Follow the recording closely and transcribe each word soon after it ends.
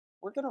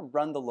we're going to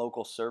run the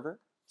local server.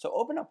 So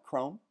open up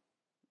Chrome,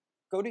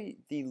 go to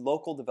the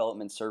local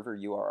development server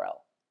URL.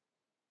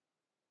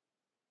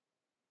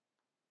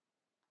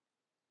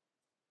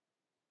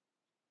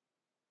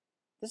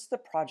 This is the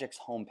project's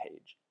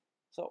homepage.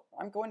 So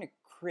I'm going to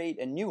create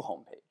a new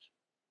homepage.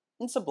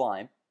 In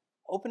Sublime,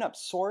 open up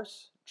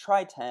source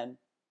try10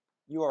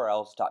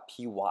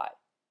 urls.py.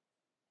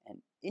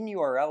 And in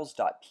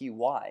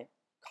urls.py,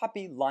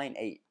 copy line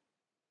 8.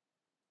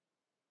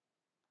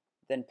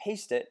 Then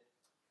paste it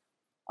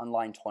on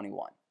line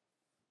 21.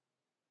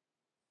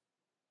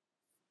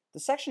 The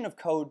section of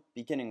code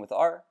beginning with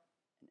R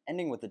and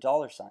ending with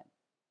the $sign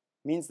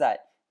means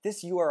that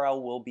this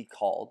URL will be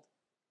called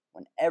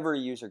whenever a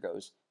user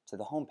goes to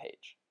the home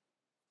page.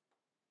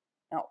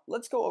 Now,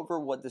 let's go over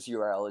what this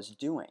URL is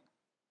doing.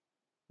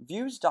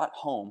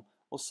 Views.home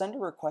will send a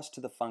request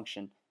to the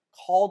function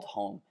called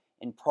home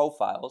in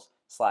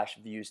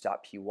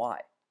profiles/views.py.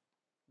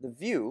 The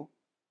view,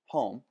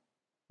 home,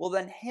 will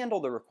then handle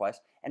the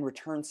request and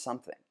return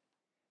something.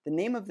 The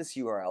name of this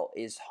URL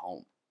is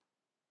home.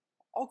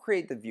 I'll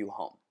create the view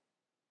home.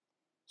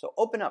 So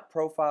open up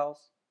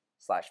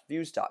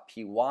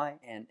profiles/views.py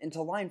and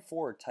into line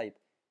 4 type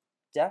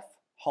def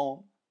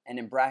home and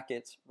in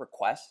brackets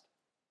request,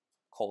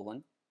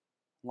 colon,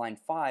 line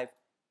 5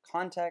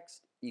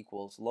 context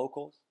equals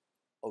locals,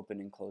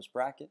 open and close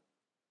bracket.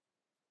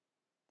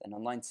 Then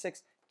on line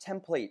 6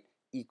 template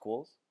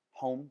equals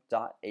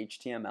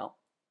home.html.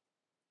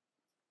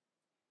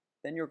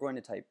 Then you're going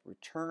to type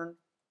return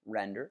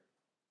render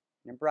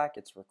and in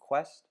brackets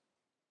request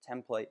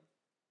template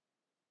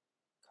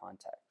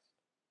context.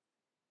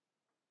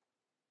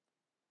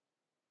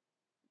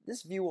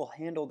 This view will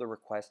handle the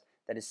request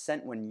that is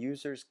sent when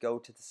users go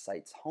to the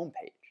site's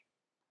homepage.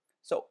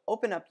 So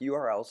open up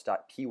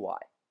urls.py.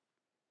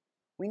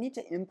 We need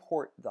to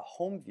import the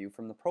home view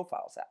from the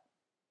Profiles app.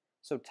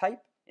 So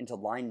type into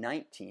line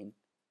 19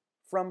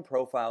 from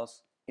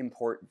Profiles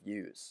import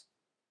views.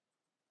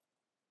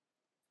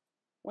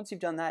 Once you've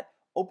done that,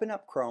 open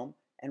up Chrome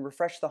and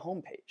refresh the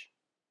home page.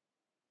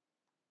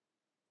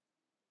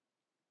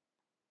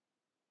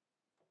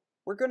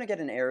 We're going to get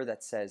an error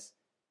that says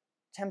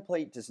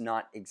template does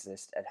not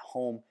exist at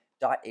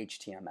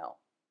home.html.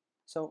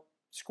 So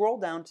scroll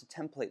down to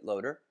template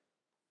loader,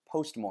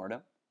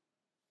 postmortem,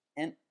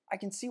 and I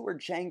can see where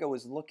Django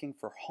is looking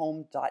for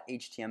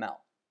home.html.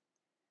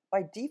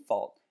 By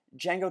default,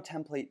 Django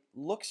template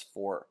looks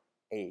for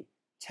a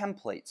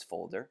templates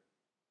folder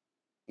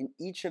in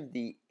each of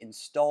the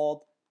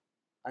installed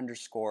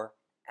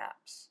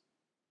 _apps.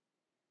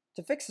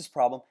 To fix this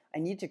problem, I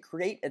need to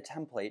create a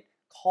template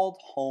called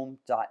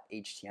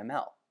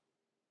home.html.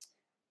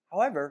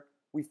 However,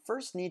 we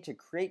first need to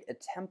create a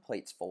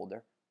templates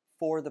folder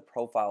for the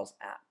Profiles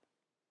app.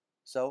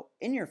 So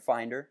in your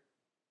Finder,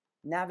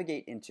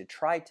 navigate into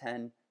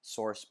try10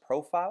 source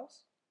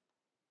profiles,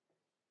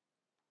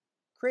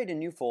 create a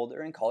new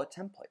folder and call it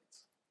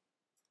templates.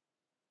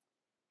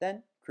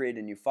 Then create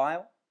a new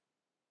file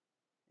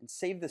and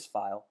save this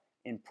file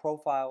in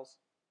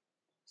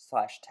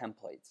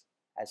profiles/templates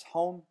as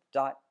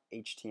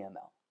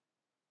home.html.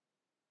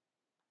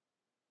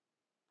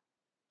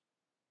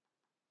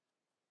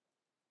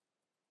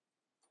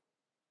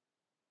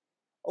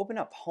 Open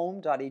up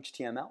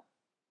home.html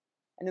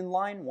and in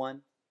line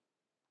 1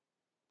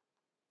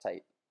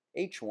 type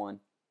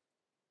h1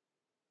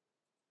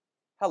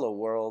 hello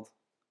world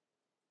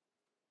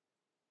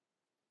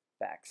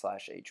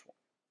 \h1.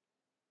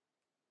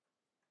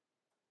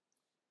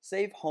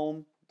 Save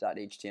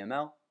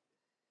home.html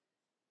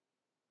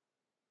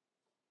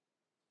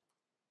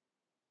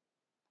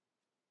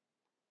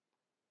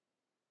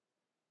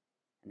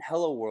and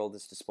hello world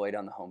is displayed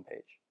on the home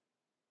page.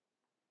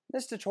 In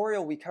this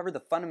tutorial, we covered the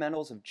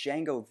fundamentals of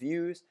Django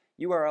views,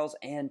 URLs,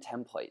 and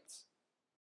templates.